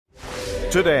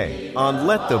Today on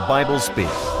Let the Bible Speak.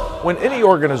 When any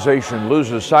organization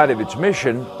loses sight of its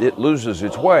mission, it loses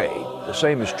its way. The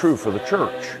same is true for the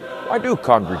church. Why do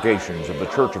congregations of the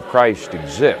Church of Christ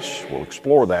exist? We'll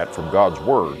explore that from God's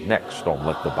Word next on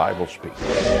Let the Bible Speak.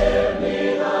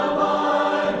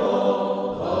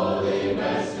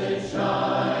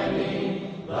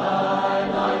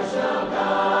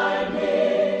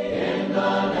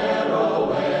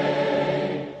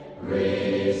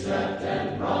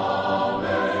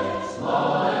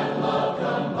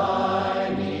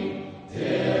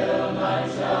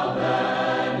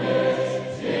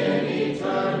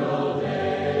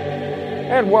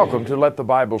 And welcome to Let the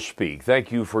Bible Speak.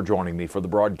 Thank you for joining me for the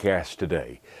broadcast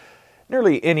today.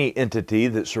 Nearly any entity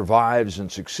that survives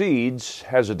and succeeds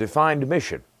has a defined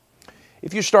mission.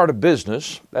 If you start a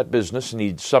business, that business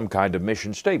needs some kind of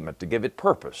mission statement to give it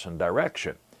purpose and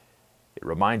direction. It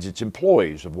reminds its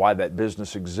employees of why that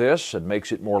business exists and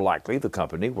makes it more likely the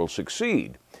company will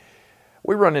succeed.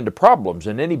 We run into problems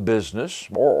in any business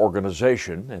or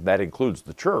organization, and that includes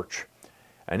the church,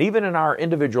 and even in our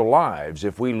individual lives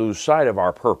if we lose sight of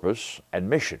our purpose and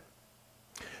mission.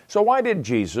 So why did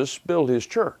Jesus build His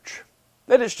church?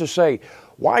 That is to say,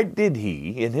 why did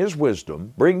He, in His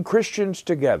wisdom, bring Christians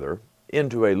together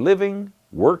into a living,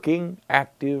 working,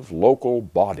 active, local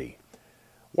body?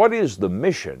 What is the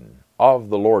mission of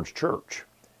the Lord's church?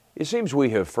 It seems we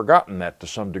have forgotten that to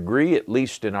some degree, at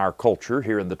least in our culture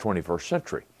here in the 21st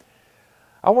century.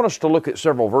 I want us to look at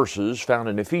several verses found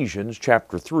in Ephesians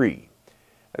chapter 3.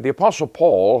 The Apostle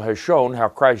Paul has shown how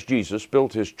Christ Jesus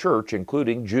built His church,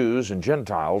 including Jews and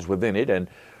Gentiles within it, and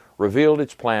revealed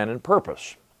its plan and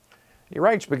purpose. He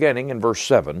writes beginning in verse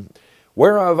 7,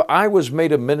 "Whereof I was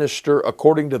made a minister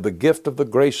according to the gift of the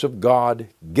grace of God,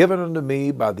 given unto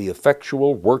me by the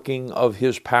effectual working of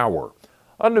His power.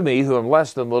 Unto me, who am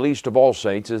less than the least of all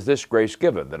saints, is this grace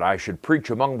given, that I should preach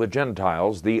among the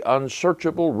Gentiles the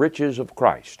unsearchable riches of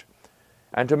Christ,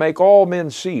 and to make all men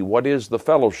see what is the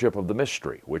fellowship of the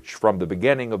mystery, which from the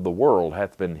beginning of the world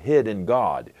hath been hid in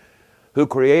God, who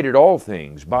created all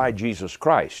things by Jesus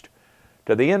Christ,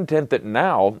 to the intent that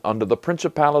now unto the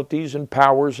principalities and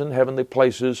powers in heavenly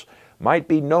places might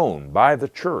be known by the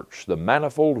church the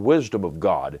manifold wisdom of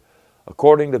God,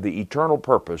 according to the eternal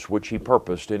purpose which He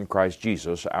purposed in Christ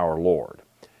Jesus our Lord."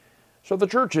 So the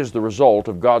church is the result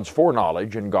of God's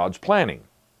foreknowledge and God's planning.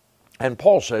 And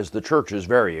Paul says the church's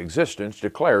very existence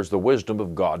declares the wisdom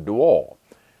of God to all.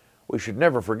 We should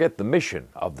never forget the mission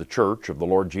of the church of the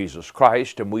Lord Jesus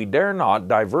Christ, and we dare not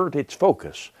divert its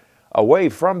focus away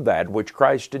from that which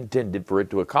Christ intended for it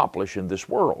to accomplish in this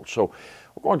world. So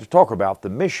we're going to talk about the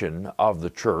mission of the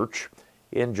church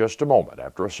in just a moment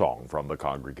after a song from the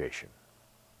congregation.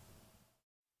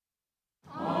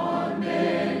 On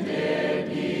bended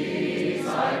knees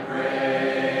I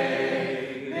pray,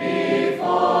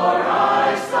 before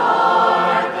I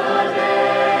start the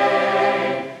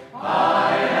day,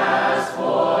 I ask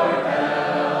for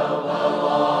help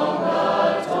along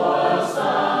the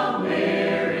toilsome,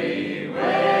 weary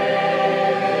way,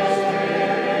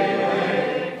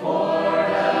 for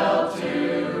help to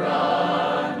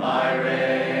run my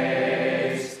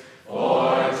race,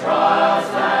 for trials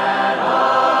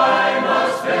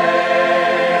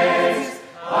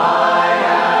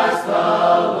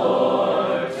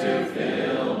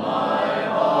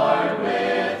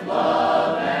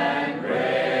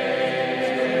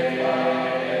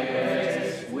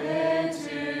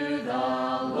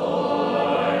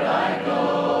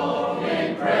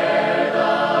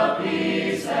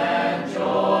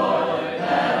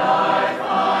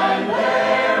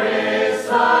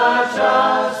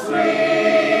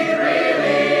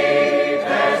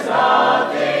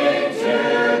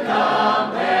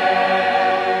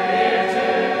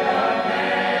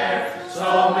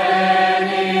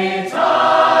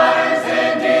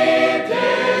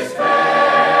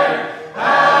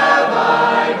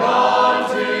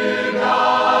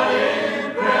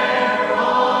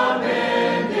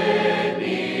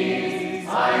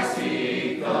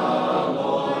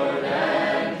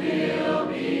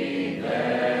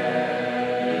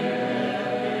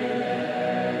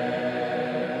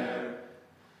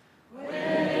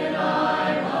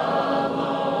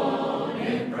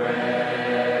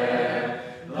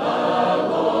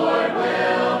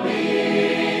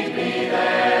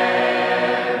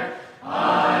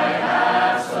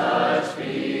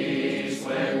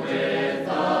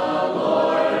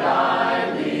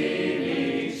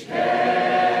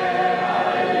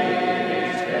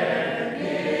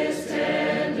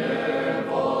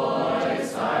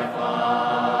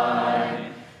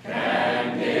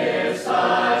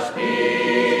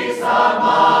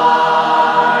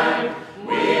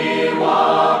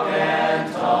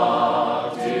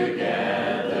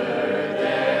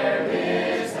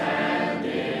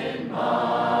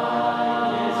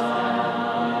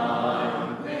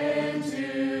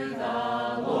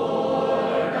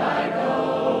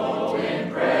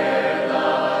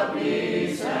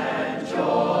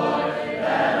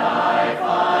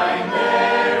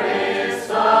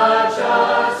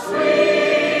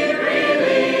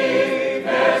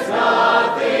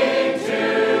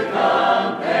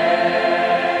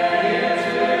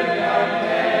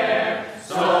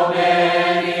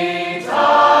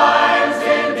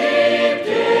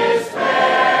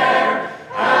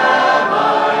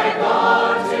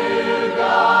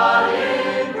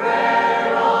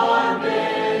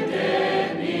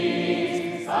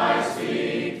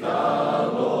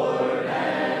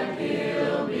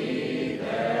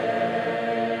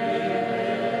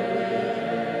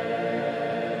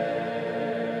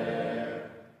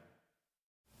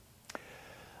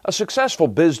A successful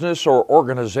business or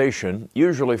organization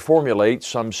usually formulates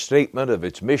some statement of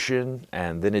its mission,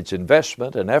 and then its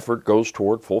investment and effort goes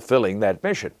toward fulfilling that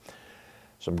mission.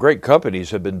 Some great companies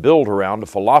have been built around a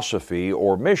philosophy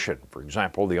or mission. For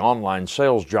example, the online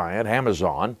sales giant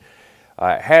Amazon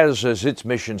has as its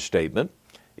mission statement,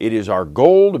 "It is our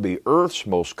goal to be Earth's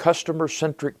most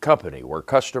customer-centric company, where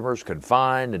customers can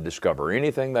find and discover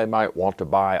anything they might want to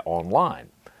buy online."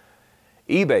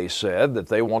 eBay said that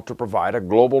they want to provide a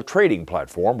global trading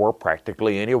platform where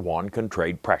practically anyone can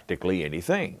trade practically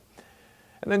anything.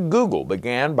 And then Google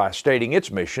began by stating its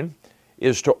mission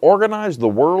is to organize the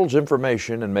world's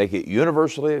information and make it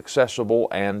universally accessible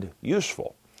and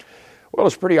useful. Well,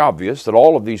 it's pretty obvious that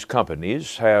all of these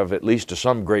companies have, at least to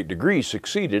some great degree,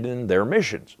 succeeded in their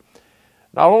missions.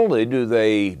 Not only do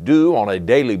they do on a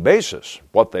daily basis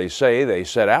what they say they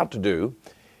set out to do,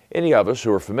 any of us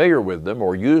who are familiar with them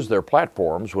or use their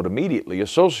platforms would immediately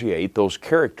associate those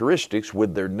characteristics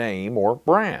with their name or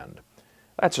brand.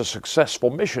 That's a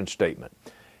successful mission statement,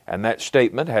 and that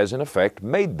statement has in effect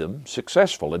made them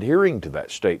successful, adhering to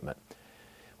that statement.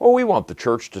 Well, we want the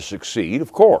church to succeed,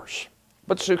 of course,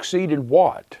 but succeed in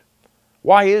what?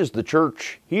 Why is the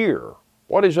church here?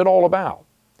 What is it all about?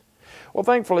 Well,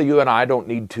 thankfully, you and I don't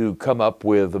need to come up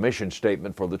with a mission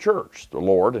statement for the church. The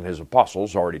Lord and His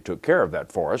apostles already took care of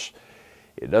that for us.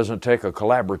 It doesn't take a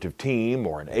collaborative team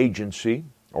or an agency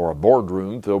or a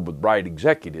boardroom filled with bright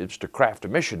executives to craft a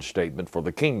mission statement for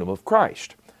the kingdom of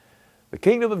Christ. The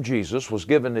kingdom of Jesus was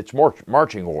given its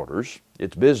marching orders,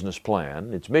 its business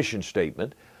plan, its mission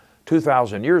statement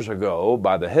 2,000 years ago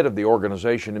by the head of the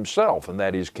organization himself, and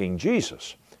that is King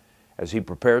Jesus. As He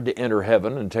prepared to enter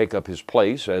heaven and take up His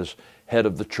place as head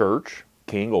of the church,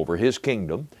 king over His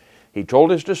kingdom, He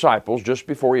told His disciples just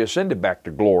before He ascended back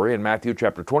to glory in Matthew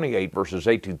chapter 28, verses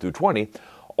 18 through 20,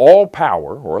 "All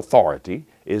power," or authority,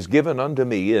 "is given unto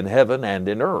Me in heaven and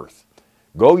in earth.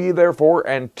 Go ye therefore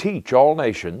and teach all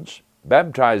nations,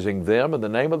 baptizing them in the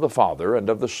name of the Father and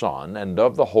of the Son and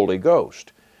of the Holy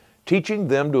Ghost, teaching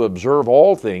them to observe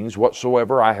all things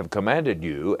whatsoever I have commanded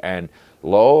you, and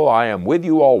lo, I am with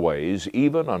you always,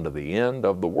 even unto the end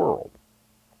of the world."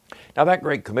 Now that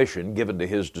great commission given to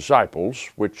His disciples,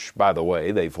 which, by the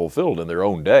way, they fulfilled in their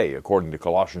own day, according to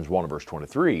Colossians 1 verse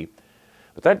 23,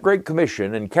 but that great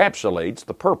commission encapsulates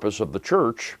the purpose of the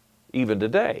church even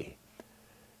today.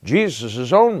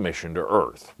 Jesus' own mission to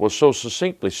earth was so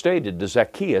succinctly stated to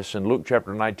Zacchaeus in Luke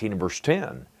chapter 19 and verse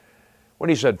 10, when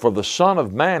He said, "For the Son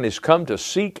of Man is come to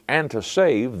seek and to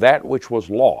save that which was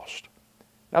lost."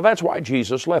 Now that's why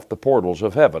Jesus left the portals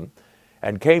of heaven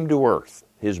and came to earth.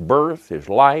 His birth, His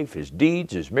life, His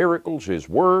deeds, His miracles, His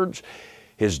words,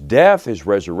 His death, His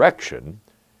resurrection,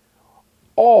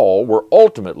 all were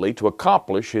ultimately to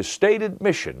accomplish His stated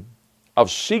mission of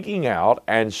seeking out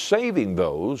and saving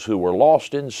those who were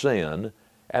lost in sin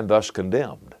and thus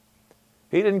condemned.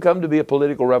 He didn't come to be a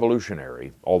political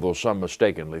revolutionary, although some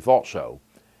mistakenly thought so.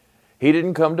 He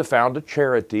didn't come to found a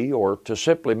charity or to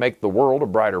simply make the world a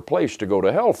brighter place to go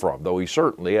to hell from, though He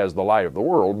certainly, as the light of the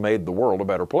world, made the world a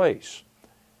better place.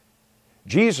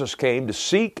 Jesus came to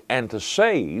seek and to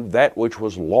save that which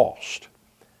was lost.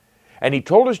 And He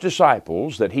told His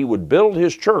disciples that He would build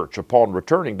His church upon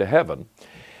returning to heaven,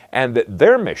 and that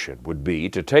their mission would be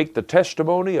to take the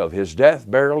testimony of His death,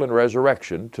 burial, and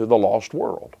resurrection to the lost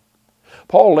world.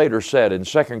 Paul later said in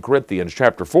 2 Corinthians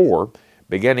chapter 4,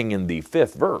 beginning in the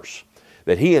 5th verse,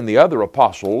 that he and the other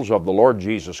apostles of the Lord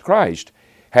Jesus Christ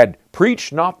had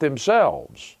preached not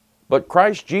themselves, but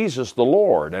Christ Jesus the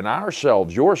Lord, and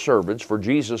ourselves your servants for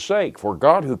Jesus' sake. For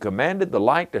God, who commanded the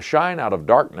light to shine out of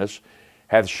darkness,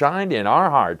 hath shined in our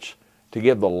hearts to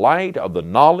give the light of the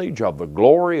knowledge of the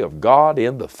glory of God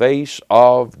in the face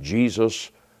of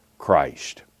Jesus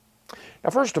Christ. Now,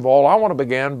 first of all, I want to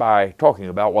begin by talking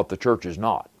about what the church is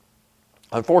not.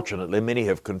 Unfortunately, many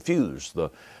have confused the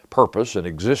purpose and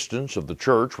existence of the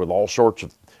church with all sorts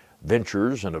of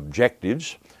ventures and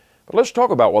objectives. But let's talk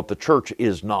about what the church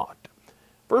is not.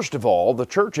 First of all, the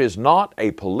church is not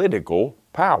a political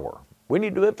power. We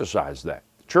need to emphasize that.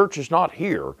 The church is not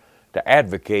here to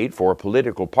advocate for a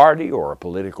political party or a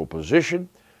political position,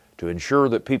 to ensure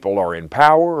that people are in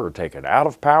power or taken out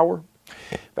of power.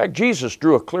 In fact, Jesus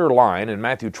drew a clear line in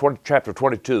Matthew chapter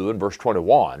 22 and verse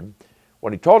 21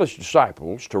 when He taught His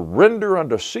disciples to render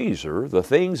unto Caesar the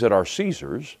things that are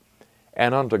Caesar's,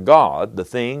 and unto God the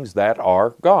things that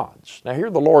are God's. Now here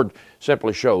the Lord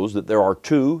simply shows that there are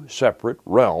two separate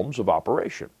realms of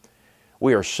operation.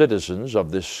 We are citizens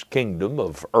of this kingdom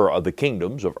of the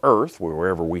kingdoms of earth,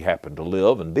 wherever we happen to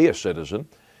live and be a citizen.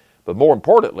 But more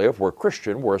importantly, if we're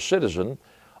Christian, we're a citizen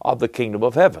of the kingdom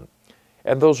of heaven.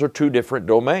 And those are two different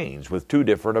domains with two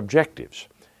different objectives.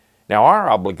 Now, our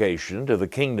obligation to the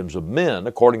kingdoms of men,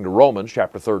 according to Romans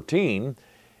chapter 13,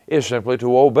 is simply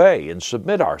to obey and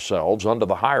submit ourselves unto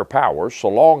the higher powers so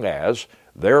long as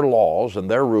their laws and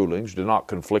their rulings do not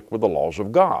conflict with the laws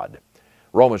of God.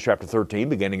 Romans chapter 13,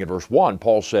 beginning at verse 1,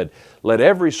 Paul said, "Let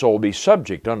every soul be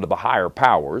subject unto the higher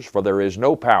powers, for there is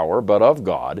no power but of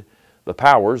God. The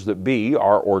powers that be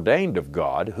are ordained of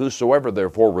God. Whosoever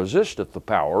therefore resisteth the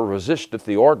power resisteth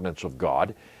the ordinance of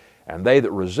God, and they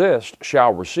that resist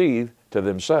shall receive to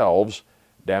themselves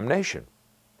damnation."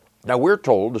 Now we're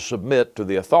told to submit to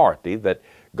the authority that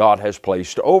God has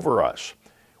placed over us.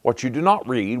 What you do not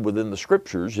read within the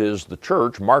Scriptures is the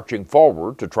church marching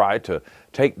forward to try to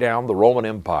take down the Roman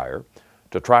Empire,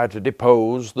 to try to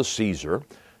depose the Caesar,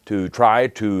 to try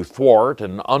to thwart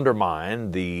and undermine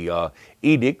the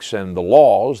edicts and the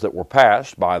laws that were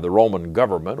passed by the Roman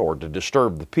government, or to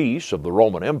disturb the peace of the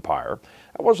Roman Empire.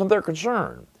 That wasn't their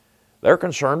concern. Their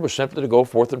concern was simply to go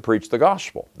forth and preach the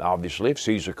gospel. Now, obviously, if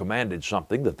Caesar commanded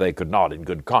something that they could not in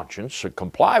good conscience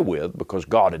comply with because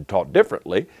God had taught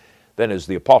differently, then as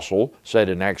the apostle said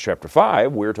in Acts chapter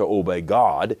 5, we're to obey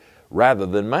God rather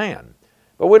than man.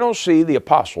 But we don't see the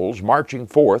apostles marching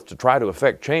forth to try to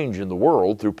effect change in the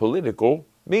world through political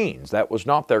means. That was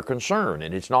not their concern,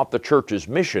 and it's not the church's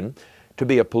mission to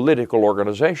be a political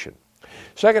organization.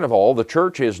 Second of all, the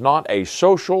church is not a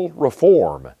social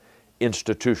reform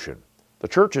institution. The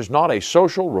church is not a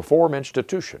social reform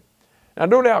institution. Now,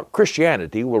 no doubt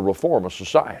Christianity will reform a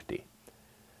society,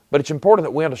 but it's important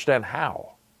that we understand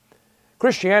how.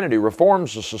 Christianity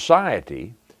reforms a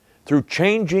society through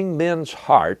changing men's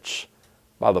hearts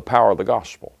by the power of the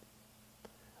gospel.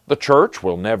 The church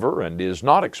will never and is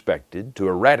not expected to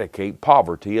eradicate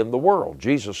poverty in the world.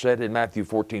 Jesus said in Matthew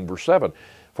 14, verse 7,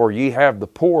 "For ye have the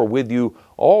poor with you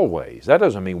always." That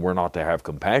doesn't mean we're not to have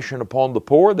compassion upon the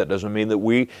poor. That doesn't mean that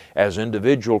we as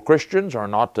individual Christians are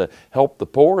not to help the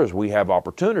poor as we have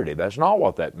opportunity. That's not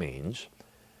what that means.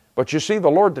 But you see, the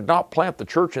Lord did not plant the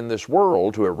church in this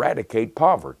world to eradicate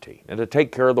poverty and to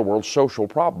take care of the world's social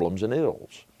problems and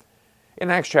ills. In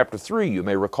Acts chapter 3, you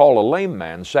may recall a lame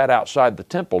man sat outside the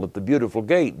temple at the Beautiful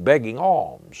Gate begging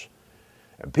alms.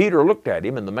 And Peter looked at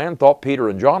him, and the man thought Peter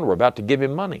and John were about to give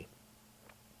him money.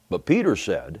 But Peter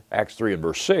said, Acts 3 and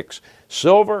verse 6,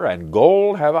 "Silver and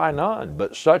gold have I none,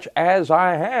 but such as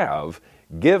I have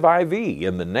give I thee.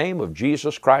 In the name of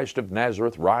Jesus Christ of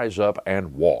Nazareth, rise up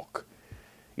and walk."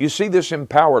 You see, this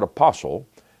empowered apostle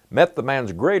met the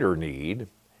man's greater need,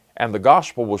 and the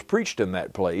gospel was preached in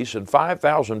that place, and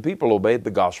 5,000 people obeyed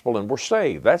the gospel and were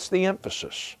saved. That's the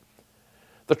emphasis.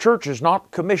 The church is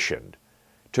not commissioned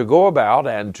to go about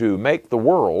and to make the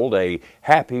world a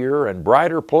happier and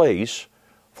brighter place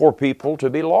for people to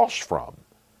be lost from.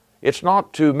 It's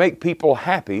not to make people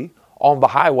happy on the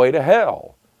highway to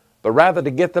hell, but rather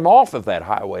to get them off of that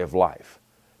highway of life,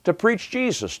 to preach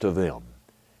Jesus to them,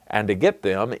 and to get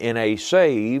them in a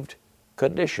saved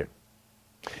condition.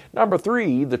 Number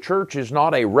 3, the church is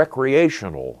not a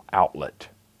recreational outlet.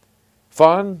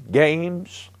 Fun,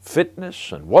 games,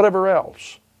 fitness, and whatever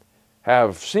else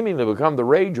have seemingly become the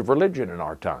rage of religion in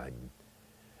our time.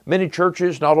 Many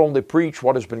churches not only preach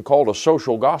what has been called a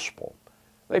social gospel,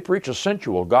 they preach a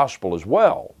sensual gospel as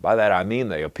well. By that I mean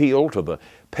they appeal to the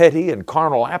petty and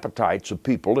carnal appetites of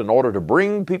people in order to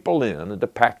bring people in and to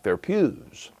pack their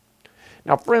pews.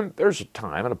 Now, friend, there's a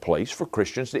time and a place for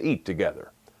Christians to eat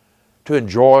together, to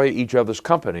enjoy each other's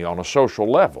company on a social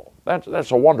level.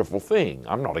 That's a wonderful thing.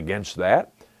 I'm not against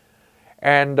that.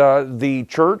 And the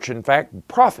church, in fact,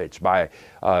 profits by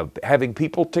having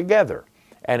people together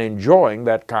and enjoying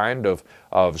that kind of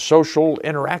social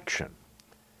interaction.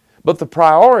 But the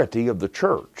priority of the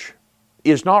church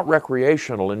is not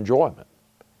recreational enjoyment.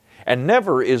 And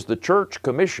never is the church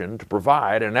commissioned to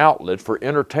provide an outlet for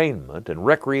entertainment and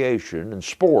recreation and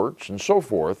sports and so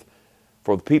forth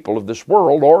for the people of this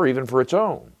world, or even for its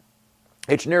own.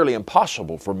 It's nearly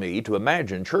impossible for me to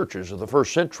imagine churches of the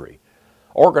first century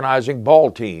organizing ball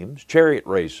teams, chariot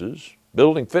races,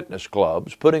 building fitness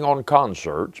clubs, putting on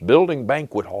concerts, building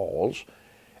banquet halls,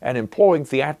 and employing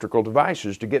theatrical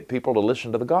devices to get people to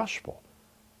listen to the gospel.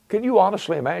 Can you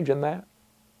honestly imagine that?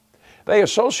 They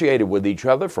associated with each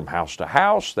other from house to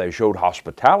house. They showed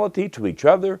hospitality to each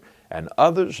other and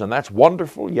others, and that's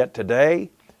wonderful yet today.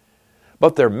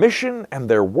 But their mission and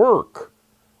their work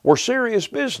were serious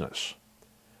business.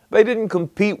 They didn't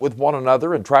compete with one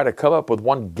another and try to come up with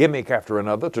one gimmick after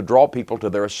another to draw people to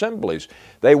their assemblies.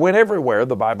 They went everywhere,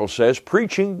 the Bible says,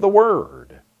 preaching the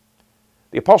Word.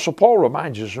 The Apostle Paul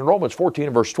reminds us in Romans 14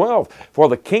 and verse 12, "For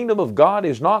the kingdom of God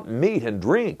is not meat and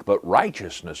drink, but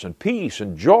righteousness and peace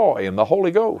and joy in the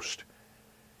Holy Ghost."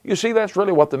 You see, that's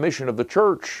really what the mission of the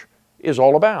church is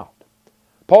all about.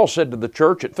 Paul said to the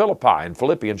church at Philippi in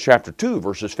Philippians chapter 2,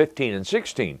 verses 15 and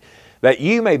 16, that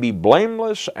ye may be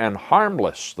blameless and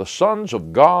harmless, the sons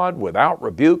of God, without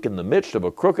rebuke, in the midst of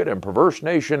a crooked and perverse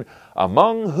nation,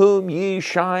 among whom ye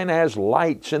shine as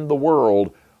lights in the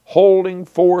world, holding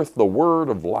forth the word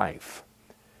of life.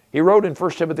 He wrote in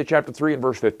 1 Timothy chapter 3 and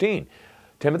verse 15,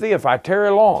 Timothy, if I tarry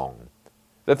long,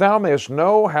 that thou mayest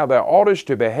know how thou oughtest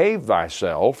to behave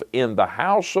thyself in the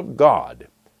house of God,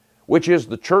 which is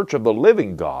the church of the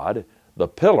living God, the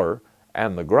pillar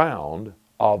and the ground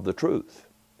of the truth.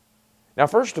 Now,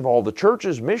 first of all, the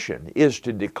church's mission is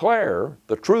to declare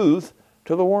the truth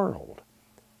to the world.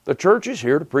 The church is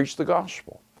here to preach the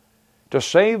gospel, to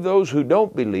save those who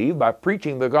don't believe by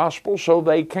preaching the gospel so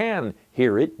they can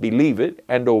hear it, believe it,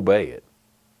 and obey it.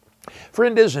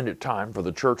 Friend, isn't it time for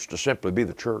the church to simply be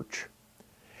the church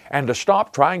and to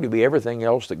stop trying to be everything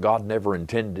else that God never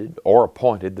intended or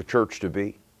appointed the church to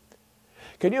be?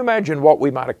 Can you imagine what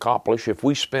we might accomplish if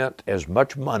we spent as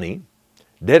much money,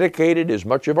 dedicated as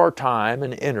much of our time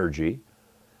and energy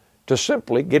to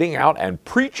simply getting out and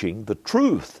preaching the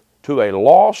truth to a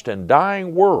lost and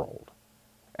dying world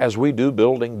as we do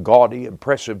building gaudy,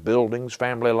 impressive buildings,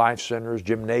 family life centers,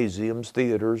 gymnasiums,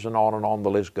 theaters, and on the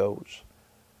list goes?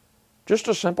 Just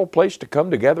a simple place to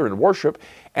come together and worship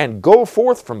and go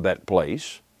forth from that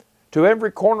place to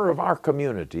every corner of our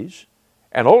communities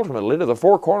and ultimately to the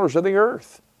four corners of the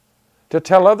earth to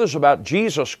tell others about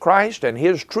Jesus Christ and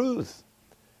His truth.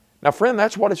 Now, friend,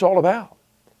 that's what it's all about.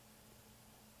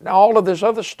 Now, all of this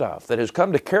other stuff that has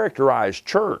come to characterize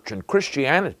church and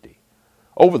Christianity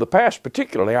over the past,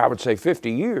 particularly, I would say,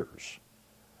 50 years,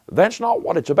 that's not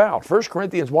what it's about. 1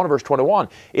 Corinthians 1 verse 21,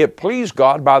 it pleased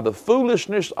God by the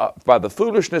foolishness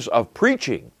of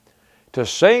preaching to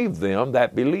save them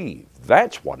that believe.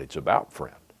 That's what it's about,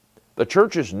 friend. The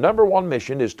church's number one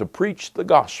mission is to preach the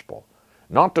gospel,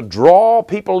 not to draw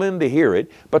people in to hear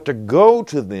it, but to go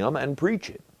to them and preach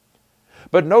it.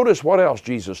 But notice what else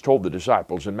Jesus told the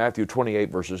disciples in Matthew 28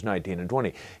 verses 19 and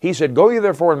 20. He said, Go ye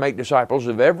therefore and make disciples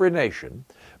of every nation,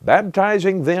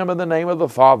 baptizing them in the name of the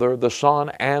Father, the Son,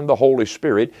 and the Holy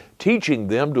Spirit, teaching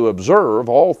them to observe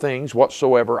all things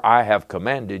whatsoever I have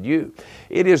commanded you.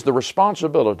 It is the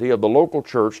responsibility of the local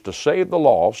church to save the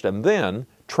lost and then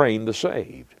train the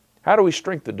saved. How do we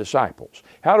strengthen disciples?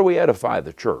 How do we edify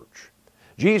the church?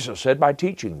 Jesus said by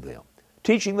teaching them.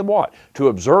 Teaching them what? To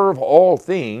observe all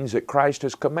things that Christ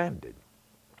has commanded.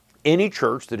 Any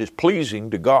church that is pleasing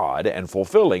to God and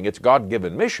fulfilling its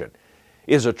God-given mission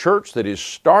is a church that is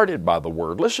started by the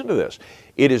Word. Listen to this.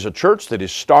 It is a church that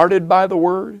is started by the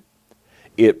Word,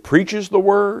 it preaches the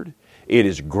Word, it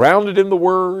is grounded in the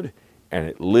Word, and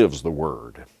it lives the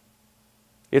Word.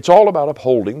 It's all about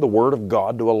upholding the Word of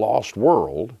God to a lost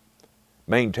world,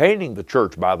 maintaining the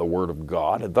church by the Word of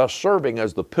God, and thus serving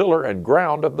as the pillar and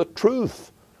ground of the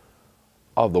truth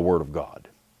of the Word of God.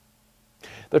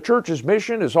 The church's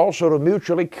mission is also to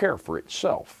mutually care for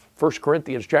itself. 1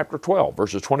 Corinthians chapter 12,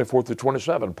 verses 24 through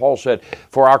 27, Paul said,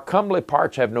 For our comely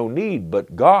parts have no need,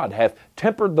 but God hath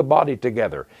tempered the body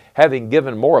together, having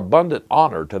given more abundant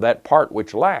honor to that part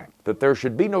which lacked, that there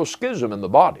should be no schism in the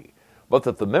body, but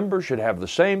that the members should have the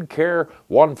same care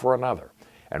one for another.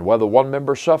 And whether one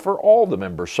member suffer, all the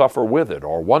members suffer with it,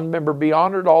 or one member be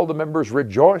honored, all the members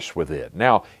rejoice with it.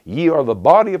 Now, ye are the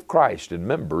body of Christ, and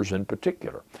members in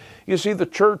particular. You see, the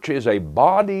church is a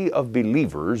body of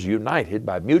believers united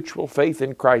by mutual faith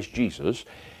in Christ Jesus,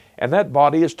 and that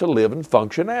body is to live and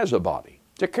function as a body,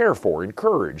 to care for,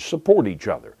 encourage, support each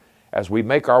other as we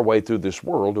make our way through this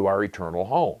world to our eternal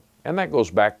home. And that goes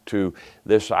back to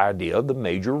this idea of the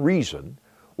major reason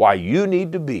why you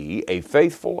need to be a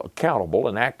faithful, accountable,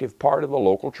 and active part of the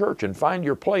local church and find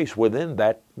your place within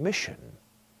that mission.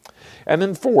 And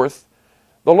then fourth,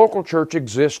 the local church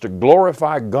exists to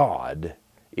glorify God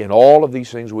in all of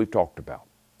these things we've talked about.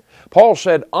 Paul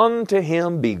said, Unto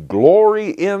Him be glory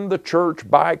in the church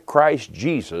by Christ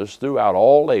Jesus throughout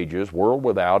all ages, world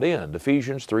without end.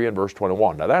 Ephesians 3 and verse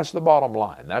 21. Now that's the bottom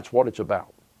line. That's what it's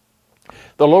about.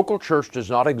 The local church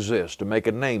does not exist to make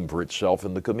a name for itself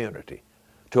in the community,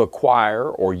 to acquire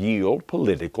or yield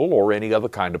political or any other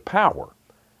kind of power,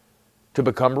 to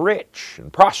become rich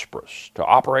and prosperous, to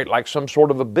operate like some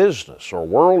sort of a business or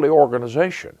worldly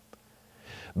organization.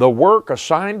 The work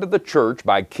assigned to the church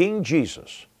by King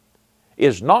Jesus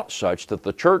is not such that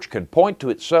the church can point to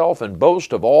itself and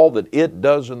boast of all that it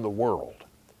does in the world.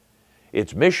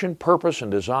 Its mission, purpose,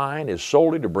 and design is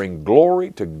solely to bring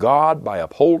glory to God by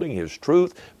upholding His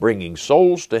truth, bringing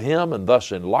souls to Him, and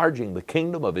thus enlarging the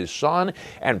kingdom of His Son,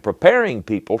 and preparing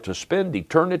people to spend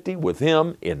eternity with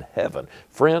Him in heaven.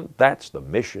 Friend, that's the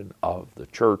mission of the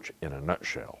church in a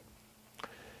nutshell.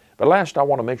 But last, I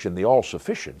want to mention the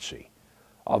all-sufficiency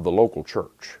of the local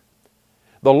church.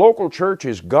 The local church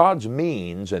is God's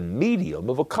means and medium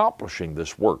of accomplishing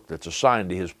this work that's assigned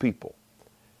to His people.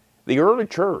 The early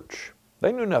church,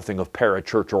 they knew nothing of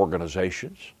parachurch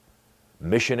organizations,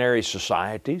 missionary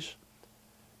societies,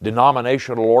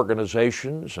 denominational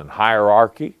organizations, and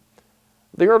hierarchy.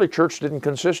 The early church didn't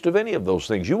consist of any of those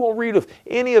things. You won't read of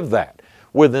any of that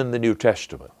within the New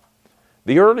Testament.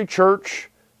 The early church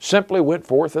simply went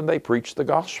forth and they preached the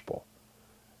gospel.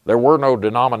 There were no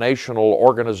denominational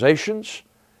organizations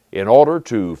in order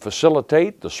to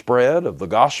facilitate the spread of the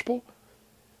gospel,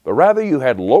 but rather you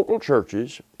had local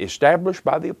churches established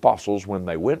by the apostles when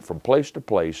they went from place to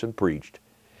place and preached.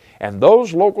 And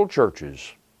those local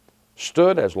churches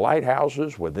stood as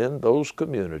lighthouses within those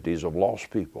communities of lost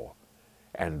people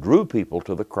and drew people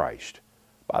to the Christ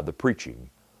by the preaching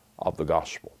of the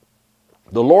gospel.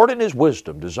 The Lord in His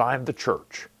wisdom designed the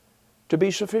church to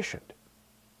be sufficient,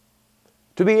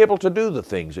 to be able to do the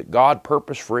things that God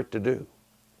purposed for it to do.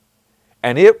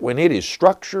 And when it is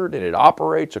structured and it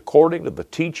operates according to the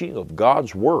teaching of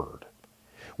God's Word,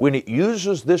 when it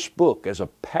uses this book as a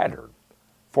pattern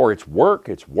for its work,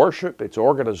 its worship, its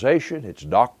organization, its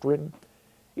doctrine,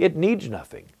 it needs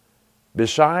nothing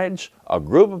besides a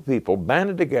group of people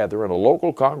banded together in a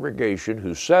local congregation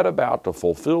who set about to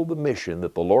fulfill the mission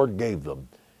that the Lord gave them,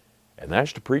 and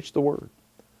that's to preach the Word,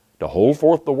 to hold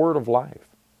forth the Word of life,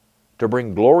 to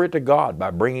bring glory to God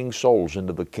by bringing souls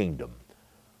into the kingdom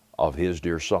of His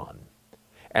dear Son.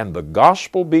 And the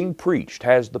gospel being preached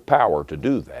has the power to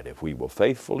do that if we will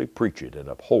faithfully preach it and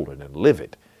uphold it and live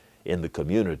it in the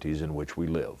communities in which we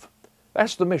live.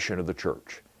 That's the mission of the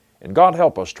church. And God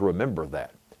help us to remember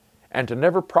that and to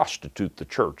never prostitute the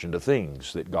church into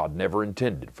things that God never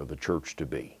intended for the church to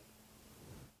be.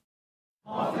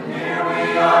 Often here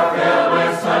we are filled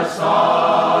with such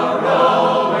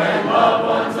sorrow when loved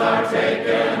ones are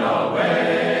taken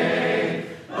away.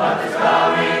 But there's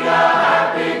coming a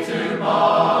happy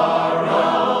tomorrow.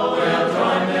 We'll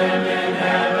join them in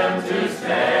heaven to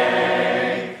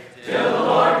stay. Till the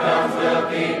Lord comes, we'll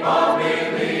keep on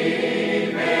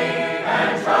believing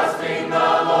and trusting the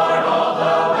Lord all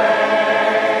the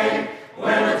way.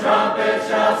 When the trumpet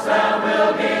shall sound,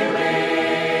 we'll be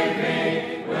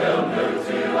leaving. We'll move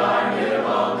to our new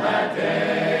home that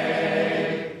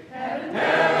day.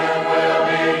 Heaven will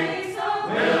be so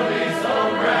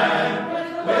grand.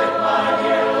 With my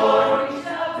dear Lord,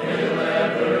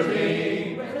 deliver me.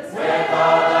 With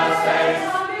all the saints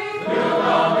who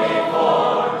come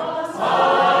before,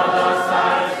 all of the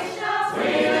sights we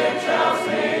then shall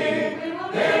see.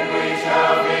 Then we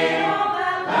shall be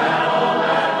at home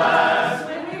at last.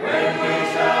 When we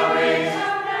shall reach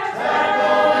that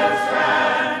golden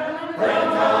strand, we'll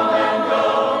come and go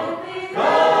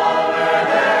over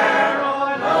there.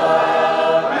 No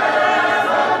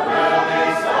heaven will be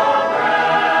so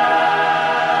grand.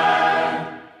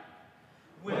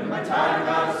 When my time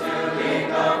comes to leave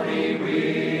company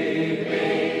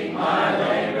weeping, my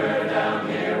labor down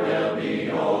here will be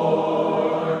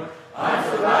o'er. I'm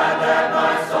so glad that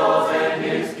my soul's in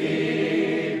His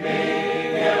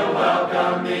keeping. He'll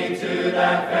welcome me to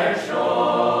that fair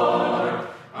shore.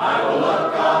 I will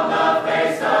look on the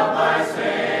face of my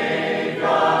Savior.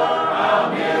 I'll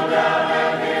kneel down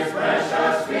at His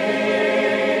precious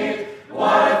feet.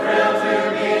 What a thrill to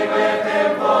be with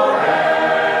Him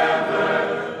forever.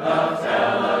 The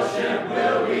fellowship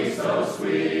will be so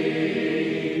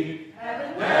sweet.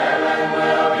 Heaven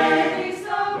will be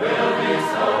so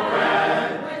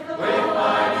grand. With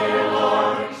my dear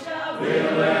Lord,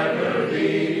 we'll ever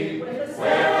be. With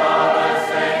all the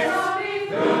saints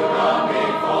who come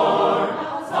before,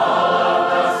 all of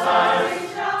the sights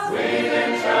we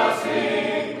then shall see.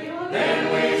 Then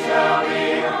we shall be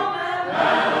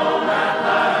at home at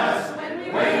last.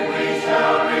 When we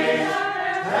shall reach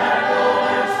that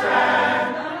golden strand,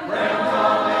 then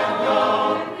come and go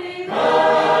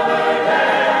over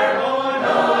there.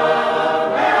 No heaven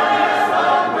will be so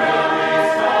grand.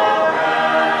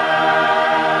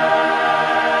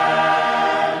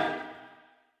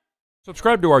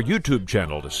 Subscribe to our YouTube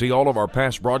channel to see all of our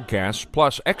past broadcasts,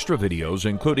 plus extra videos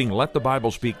including Let the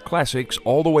Bible Speak classics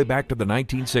all the way back to the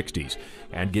 1960s.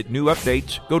 And get new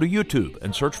updates, go to YouTube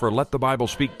and search for Let the Bible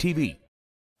Speak TV.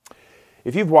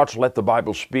 If you've watched Let the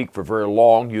Bible Speak for very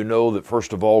long, you know that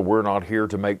first of all, we're not here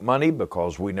to make money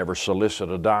because we never solicit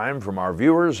a dime from our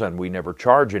viewers and we never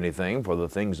charge anything for the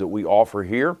things that we offer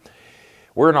here.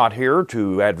 We're not here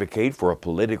to advocate for a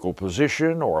political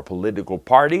position or a political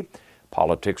party.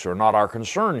 Politics are not our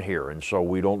concern here, and so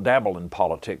we don't dabble in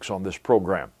politics on this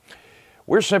program.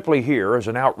 We're simply here as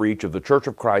an outreach of the Church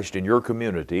of Christ in your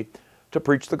community to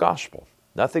preach the gospel,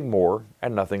 nothing more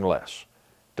and nothing less.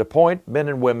 To point men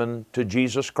and women to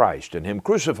Jesus Christ and Him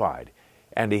crucified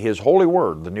and to His holy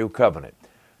word, the new covenant,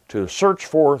 to search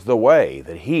for the way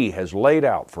that He has laid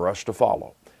out for us to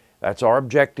follow. That's our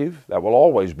objective. That will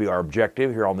always be our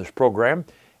objective here on this program,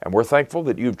 and we're thankful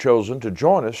that you've chosen to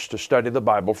join us to study the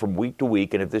Bible from week to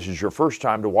week, and if this is your first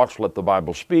time to watch Let the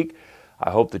Bible Speak, I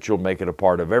hope that you'll make it a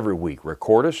part of every week.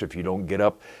 Record us if you don't get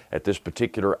up at this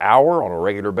particular hour on a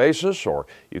regular basis, or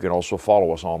you can also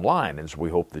follow us online, and so we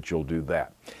hope that you'll do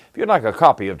that. If you'd like a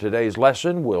copy of today's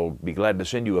lesson, we'll be glad to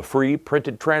send you a free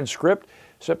printed transcript.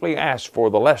 Simply ask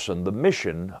for the lesson, The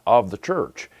Mission of the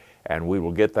Church, and we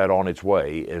will get that on its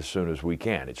way as soon as we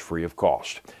can. It's free of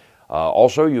cost.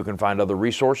 Also, you can find other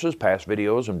resources, past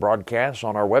videos, and broadcasts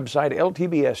on our website,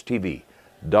 ltbstv.org.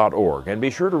 And be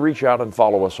sure to reach out and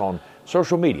follow us on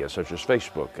social media such as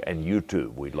Facebook and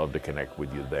YouTube. We'd love to connect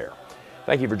with you there.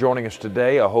 Thank you for joining us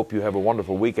today. I hope you have a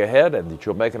wonderful week ahead and that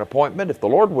you'll make an appointment, if the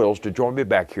Lord wills, to join me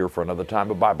back here for another time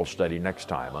of Bible study next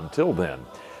time. Until then,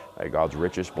 may God's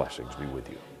richest blessings be with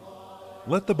you.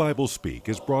 Let the Bible Speak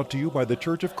is brought to you by the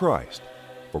Church of Christ.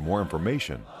 For more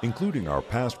information, including our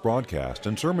past broadcast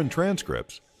and sermon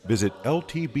transcripts, visit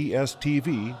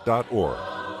ltbstv.org.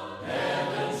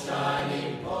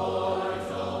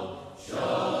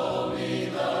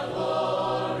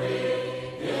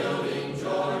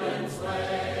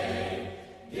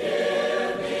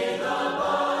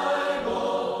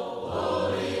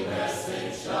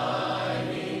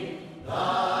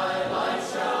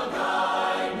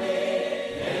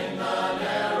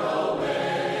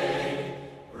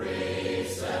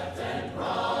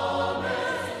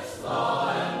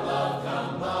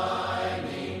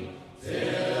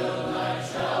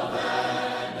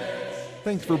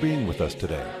 Thanks for being with us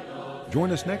today.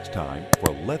 Join us next time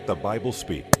for Let the Bible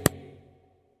Speak.